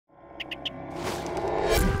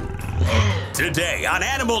Today on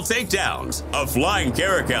Animal Takedowns, a flying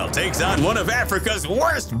caracal takes on one of Africa's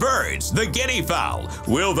worst birds, the guineafowl.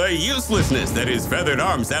 Will the uselessness that his feathered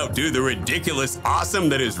arms outdo the ridiculous awesome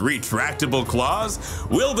that is retractable claws?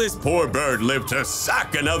 Will this poor bird live to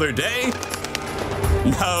suck another day?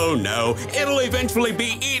 No, it'll eventually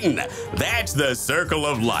be eaten. That's the circle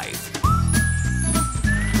of life.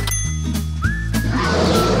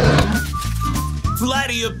 Fly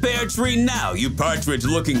to your pear tree now, you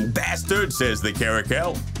partridge-looking bastard, says the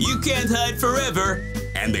caracal. You can't hide forever.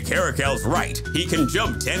 And the caracal's right. He can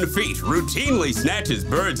jump 10 feet, routinely snatches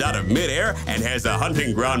birds out of midair, and has a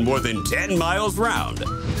hunting ground more than 10 miles round.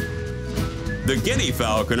 The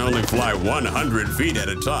guineafowl can only fly 100 feet at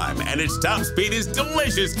a time, and its top speed is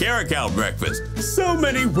delicious caracal breakfast. So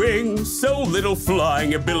many wings, so little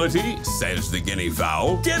flying ability, says the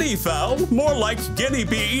guineafowl. Guineafowl? More like guinea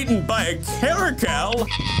be eaten by a caracal.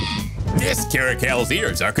 This caracal's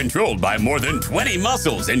ears are controlled by more than 20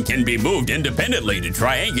 muscles and can be moved independently to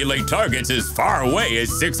triangulate targets as far away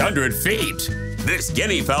as 600 feet. This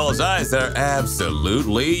guineafowl's eyes are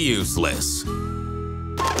absolutely useless.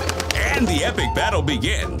 And the epic battle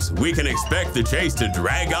begins. We can expect the chase to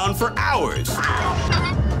drag on for hours.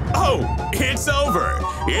 Oh, it's over.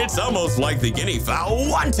 It's almost like the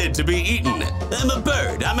guineafowl wanted to be eaten. I'm a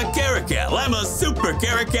bird, I'm a caracal, I'm a super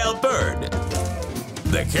caracal bird.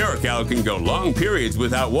 The caracal can go long periods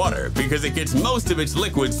without water because it gets most of its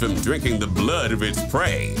liquids from drinking the blood of its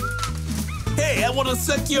prey. Hey, I want to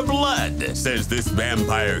suck your blood, says this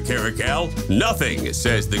vampire caracal. Nothing,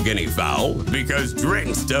 says the guineafowl, because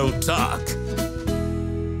drinks don't talk.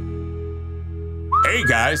 Hey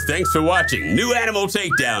guys, thanks for watching New Animal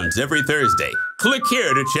Takedowns every Thursday. Click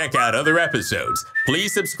here to check out other episodes.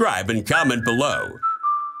 Please subscribe and comment below.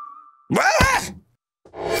 Ah!